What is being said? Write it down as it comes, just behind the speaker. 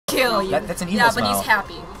kill you. That's an evil Yeah, smile. but he's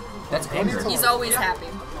happy. That's anger. He's always happy.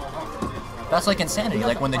 That's like insanity.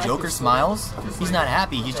 Like when the Joker smiles, he's not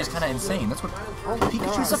happy. He's just kind of insane. That's what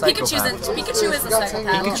Pikachu's So a psychopath. Pikachu is a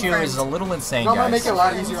psychopath. Pikachu is a little insane, I'm gonna guys. make it a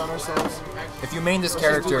lot easier on ourselves. If you main this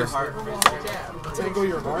character, Tango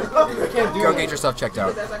your heart? I can't do go it. get yourself checked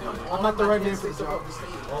out. I'm not the right man for the job.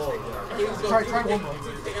 Try one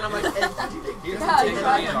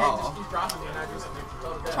more.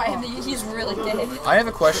 Try him. He's really gay. I have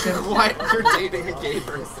a question. Why you're dating a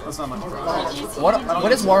gamer? That's not my problem.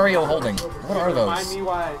 What is Wario holding? What are those?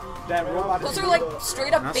 Those are like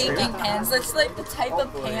straight up baking pans. That's like the type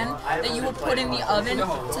of pan that you will put in the oven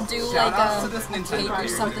to do like a cake or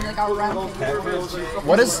something, like a round cake.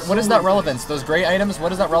 What is that relevance? Those gray items?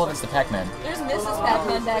 What is that relevance to Pac-Man? There's Mrs.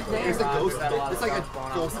 Pac-Man back there. It's a ghost. It's like a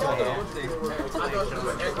ghost dildo.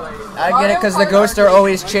 I get it, because the ghosts are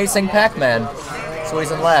always chasing Pac-Man. So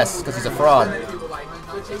he's in last, because he's a fraud.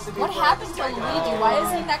 What happened to Luigi? Why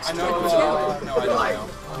is he next to the two? No, I don't know.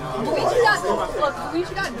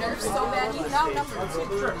 Luigi got nerfed so bad, he's now number 2.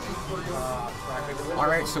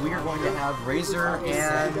 Alright, so we are going to have Razor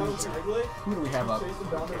and... Who do we have up?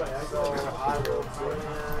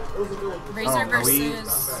 Razor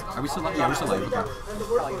versus... Are we still live? Yeah, we're still live. Okay.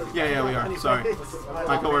 Yeah, we are. Sorry.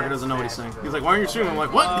 My coworker doesn't know what he's saying. He's like, why aren't you streaming? I'm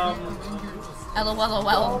like, what?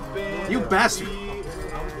 LOL. You bastard.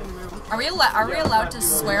 Are we allowed to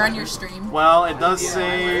swear on your stream? Well, it does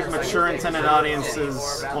say mature intended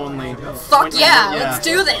audiences only. Fuck yeah, let's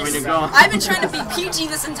do When this! you go. I've been trying to be PG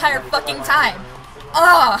this entire fucking time.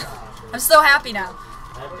 Ugh! I'm so happy now.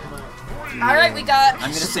 Alright, we got... I'm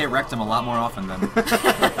gonna say rectum a lot more often then.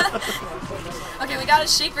 Okay, we got a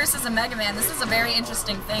Sheik versus a Mega Man. This is a very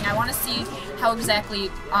interesting thing. I want to see how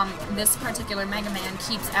exactly this particular Mega Man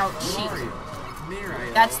keeps out Sheik.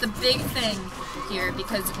 That's the big thing here,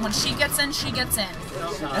 because when Sheik gets in, she gets in.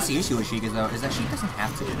 That's the issue with Sheik is that Sheik doesn't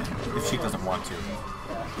have to get in if Sheik doesn't want to.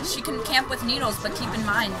 She can camp with needles, but keep in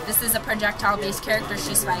mind, this is a projectile-based character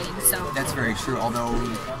she's fighting, so... That's very true, although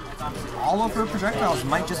all of her projectiles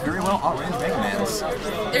might just very well outrange Mega Man's.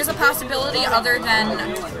 There's a possibility other than the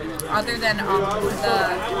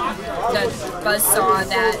buzzsaw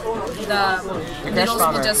that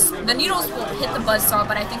the needles will hit the buzzsaw,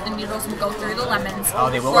 but I think the needles will go through the lemons. Oh,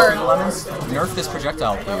 they will go through the lemons? Nerf this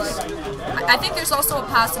projectile, please. I think there's also a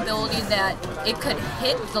possibility that it could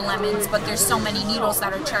hit the lemons, but there's so many needles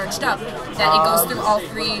that are charged up that it goes through all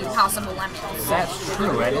 3 possible lemons. That's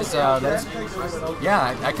true.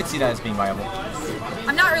 Yeah, I could see that as being viable.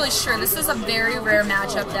 I'm not really sure. This is a very rare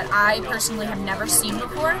matchup that I personally have never seen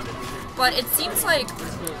before, but it seems like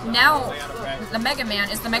now the Mega Man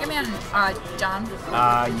is the Mega Man John.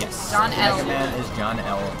 Yes. JohnL. Mega Man is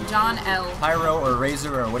JohnL. JohnL. Pyro or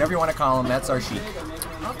Razor or whatever you want to call him. That's our Sheik.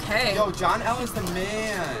 Okay. Yo, JohnL is the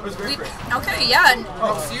man. Okay, yeah.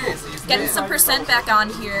 Oh, seriously. Getting some percent back on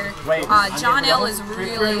here. Wait. JohnL is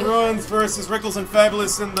really... Runs versus Rickles and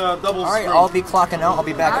Fabulous in the doubles. Alright, I'll be clocking out. I'll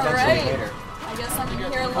be back eventually Alright. later. I guess I'm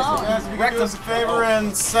here alone. Guys, if you could do us a favor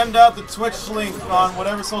and send out the Twitch link on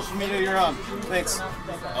whatever social media you're on. Thanks. I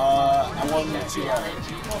want to.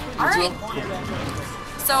 Alright.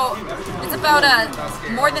 So, it's about a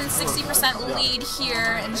more than 60% lead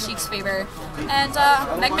here in Sheik's favor. And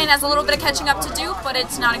Mega Man has a little bit of catching up to do, but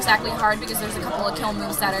it's not exactly hard because there's a couple of kill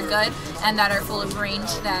moves that are good and that are full of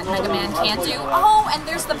range that Mega Man can't do. Oh, and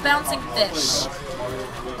there's the bouncing fish.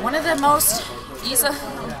 One of the most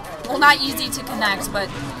well, not easy to connect, but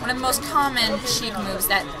one of the most common Sheik moves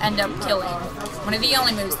that end up killing. One of the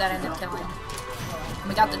only moves that end up killing. And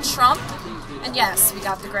we got the trump, and yes, we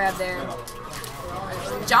got the grab there.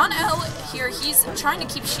 JohnL here, he's trying to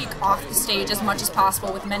keep Sheik off the stage as much as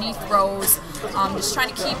possible with many throws, just trying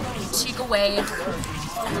to keep Sheik away.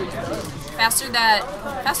 Faster he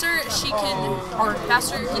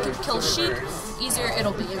can kill Sheik, easier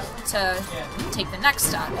it'll be to take the next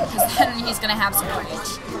step, because then he's gonna have some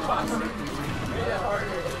range.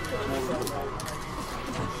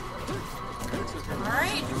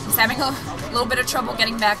 Alright, he's having a little bit of trouble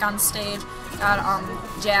getting back on stage. Got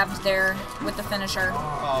jabbed there with the finisher.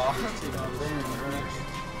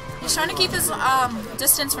 He's trying to keep his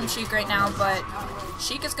distance from Sheik right now, but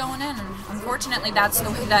Sheik is going in, and unfortunately that's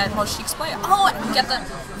the way that most Sheiks play. Oh, and we get the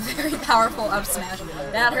very powerful up smash.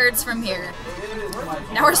 That hurts from here.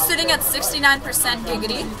 Now we're sitting at 69%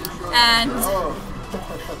 giggity, and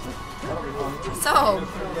so,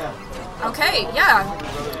 okay, yeah,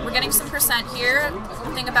 we're getting some percent here.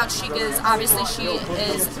 The thing about Sheik is obviously she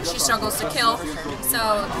struggles to kill,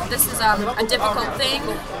 so this is a difficult thing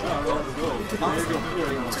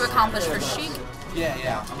to accomplish for Sheik.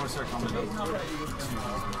 Yeah. I'm gonna start commenting.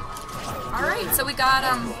 Alright, so we got,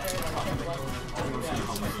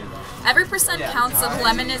 every percent counts of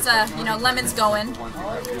lemon is, you know, lemon's going.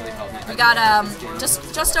 We got,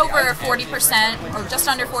 just over 40%, or just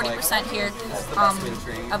under 40% here,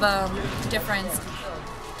 of a difference.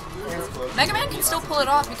 Mega Man can still pull it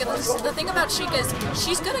off because the thing about Sheik is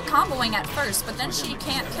she's good at comboing at first, but then she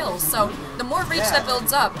can't kill. So the more reach that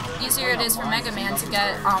builds up, easier it is for Mega Man to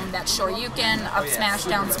get that Shoryuken, up smash,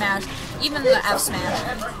 down smash, even the F smash.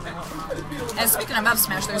 And speaking of F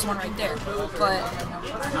smash, there's one right there. But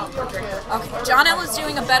okay, JohnL is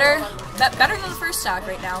doing a better than the first stock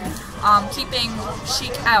right now, keeping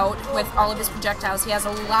Sheik out with all of his projectiles. He has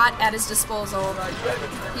a lot at his disposal.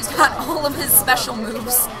 He's got all of his special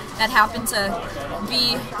moves that happen to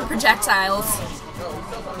be projectiles.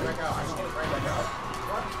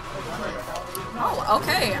 Oh,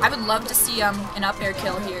 okay. I would love to see an up air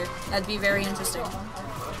kill here. That'd be very interesting.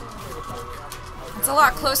 It's a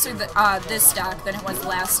lot closer this stock than it was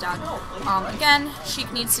last stock. Again,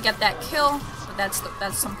 Sheik needs to get that kill, but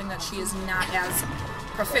that's something that she is not as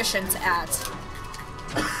proficient at.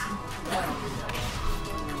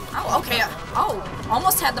 Oh, okay. Oh,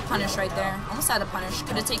 almost had the punish right there. Almost had the punish.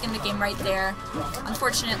 Could have taken the game right there.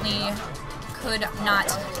 Unfortunately, could not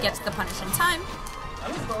get the punish in time.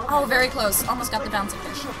 Oh, very close. Almost got the bouncing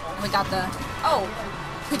fish. And we got the... Oh,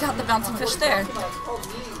 we got the bouncing fish there.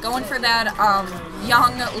 Going for that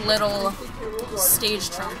young little stage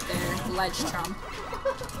trump there. Ledge trump.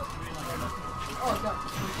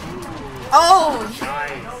 Oh!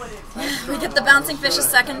 We get the bouncing fish a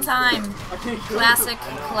second time. Classic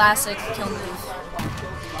kill move.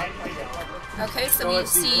 Okay, so we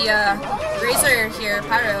see Razor here,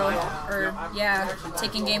 Pyro, or yeah,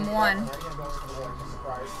 taking game 1.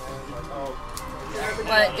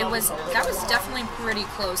 But that was definitely pretty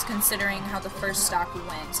close considering how the first stock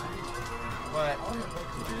went. What?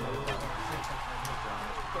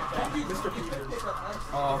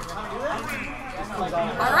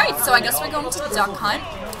 Alright, so I guess we're going to Duck Hunt.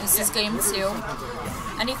 This is game 2.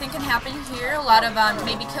 Anything can happen here. A lot of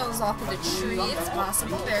maybe kills off of the tree. It's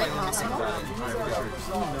possible, very possible.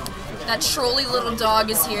 That trolly little dog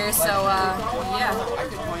is here, so yeah. I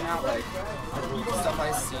could point out like stuff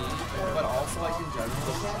I see, but also like in general.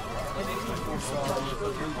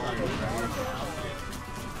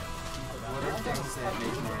 What are things that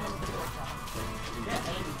make more?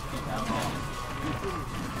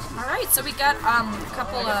 Alright, so we got a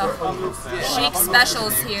couple of Sheik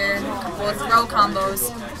specials here, a couple of throw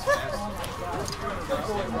combos.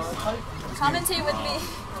 Commentate with me.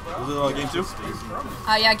 Was it game 2?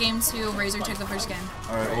 Yeah, game 2, Razor took the first game.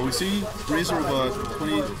 Alright, well we see Razor with a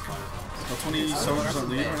 27%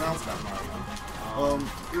 lead right now.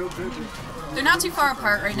 They're not too far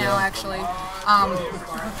apart right now, actually.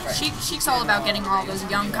 Sheik's all about getting all those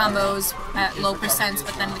young combos at low percents,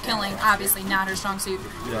 but then the killing, obviously not her strong suit.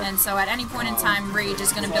 Yeah. And so at any point in time, Rage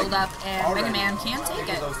is going to build up, and Mega Man can't take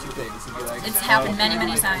it. It's happened many,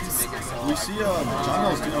 many times. We see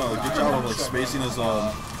JohnL is doing a good job of like spacing his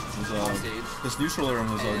neutral air and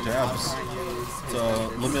his jabs to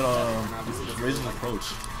limit Razor's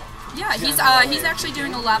approach. Yeah, he's actually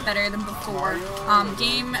doing a lot better than before.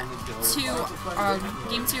 Game 2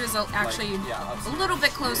 is actually a little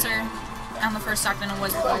bit closer on the first stock than it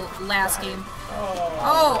was the last game.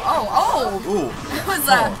 Oh! Ooh. That was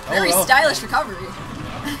a very stylish recovery.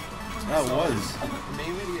 That was.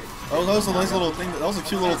 That was a nice little thing. That was a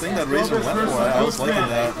cute little thing that Razor went for. I was liking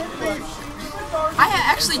that. I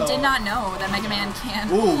actually did not know that Mega Man can.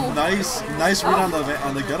 Ooh, nice read on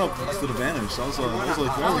the get up to the vanish. That was a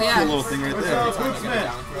cute little thing right there.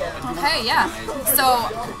 Okay, yeah. So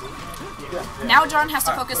now John has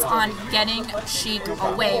to focus on getting Sheik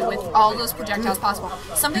away with all those projectiles possible.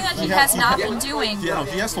 Something that he has not been doing. Yeah,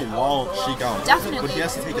 he has to wall Sheik out. Definitely. But he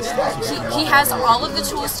has to take a stop. He has all of the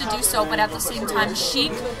tools to do so, but at the same time,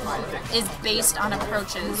 Sheik is based on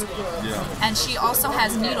approaches. Yeah. And she also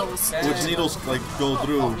has needles. Which needles like go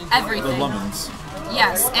through Everything. the lemons.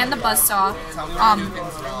 Yes, and the buzzsaw.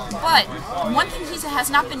 But one thing he has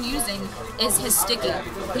not been using is his sticky.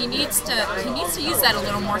 He needs to use that a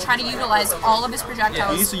little more. Try to utilize all of his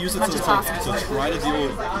projectiles. He needs to use it as much as possible. to try to deal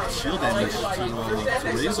with shield damage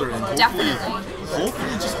to Razor and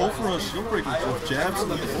hopefully just hope for a shield break with jabs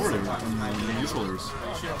and forward air and neutralers.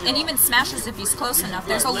 And even smashes if he's close enough.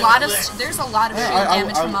 There's a lot of shield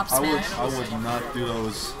damage from up smash. I would not do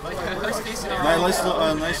those. Nice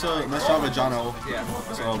job by JohnL.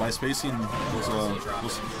 So by spacing those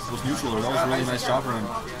neutralers, that was a really nice job for him.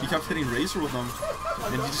 He kept hitting Razor with them,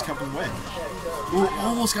 and he just kept him away. Ooh,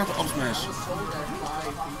 almost got the up smash.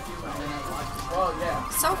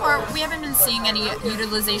 So far, we haven't been seeing any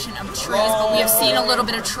utilization of trees, but we have seen a little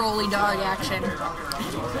bit of trolley dog action,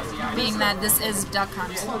 being that this is Duck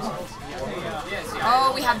Hunt.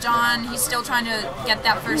 Oh, we have John. He's still trying to get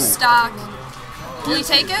that first stock. Will he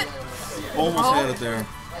take it? Almost had it there.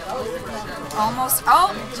 Almost.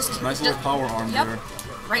 Oh, just Nice little power arm there.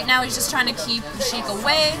 Right now, he's just trying to keep Sheik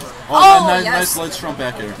away. Oh, nice, yes. nice ledge trump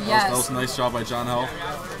back air. Yes. That was a nice job by JohnL.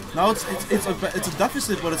 Now it's a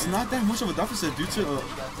deficit, but it's not that much of a deficit due to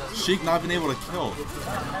Sheik not being able to kill.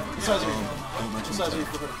 Besides, Don't mention that.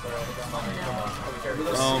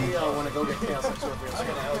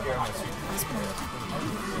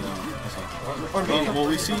 Well,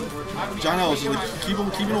 we see JohnL is like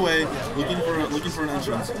keeping away, looking for an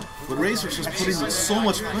entrance, but Razor's just putting so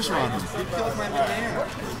much pressure on him.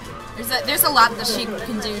 There's a lot that Sheik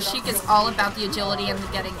can do. Sheik is all about the agility and the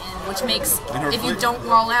getting in, which makes, if you don't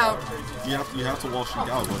wall out, you have to wall Sheik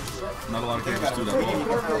out, but not a lot of characters do that well.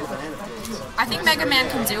 I think Mega Man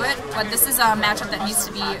can do it, but this is a matchup that needs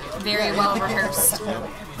to be very well rehearsed.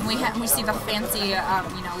 And we see the fancy,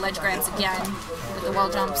 ledge grabs again with the wall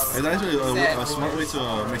jumps. It's actually a smart way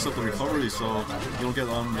to mix up the recovery so you don't get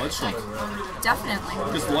ledge trump. Definitely.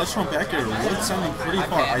 Because the ledge trump back air would send him pretty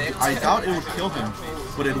far. I doubt it would kill him,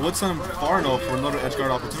 but it would send him far enough for another edge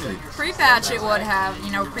guard opportunity. Pre-patch it would have,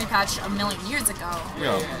 pre-patch a million years ago.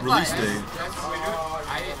 Yeah, release date.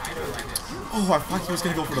 Oh, I thought he was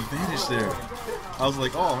gonna go for the vanish there. I was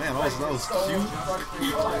like, oh man, that was cute.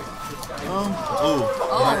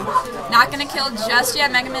 Not gonna kill just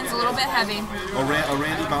yet. Mega Man's a little bit heavy. A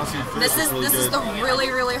Randy bouncing finish This really is good. the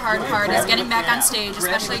really hard part, is getting back on stage,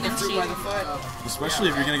 especially against Sheik. Especially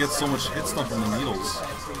if you're gonna get so much hit stun from the needles.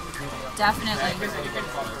 Definitely.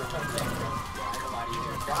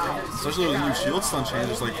 Especially with new shield stun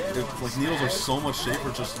changes, like needles are so much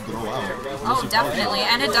safer just to throw out. Oh, definitely,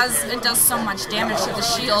 and it does so much damage to the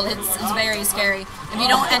shield. It's very scary. If you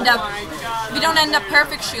don't end up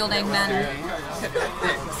perfect shielding, then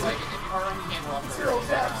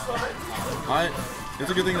it's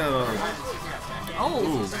a good thing that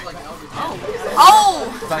oh!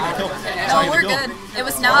 No, we're good. It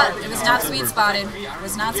was not sweet spotted. It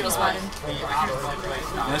was not sweet spotted.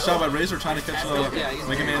 Nice job by Razor trying to catch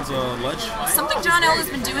Mega Man's ledge. Something JohnL has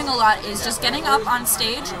been doing a lot is just getting up on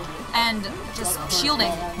stage and just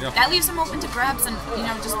shielding. Yeah. That leaves him open to grabs and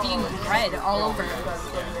just being red all over.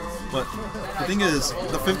 But the thing is,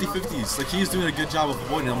 the 50-50s, like he's doing a good job of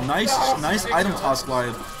avoiding them. Nice item toss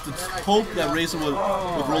glide to hope that Razor would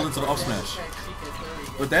roll into the up smash.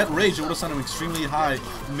 With that rage, it would have sent him extremely high.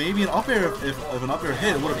 Maybe an up air, if an up air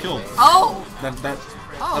hit, it would have killed. Oh! That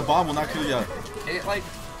bomb will not kill yet.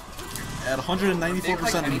 At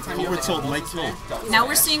 194% and over tilt might kill. Now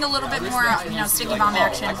we're seeing a little bit more, sticky bomb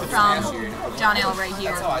action from JohnL right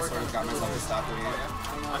here.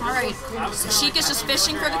 Alright, so Sheik is just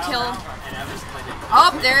fishing for the kill.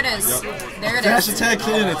 Oh, there it is. There it Dash is. attack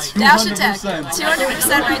killing it, 200%. Dash attack,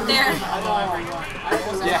 200% right there.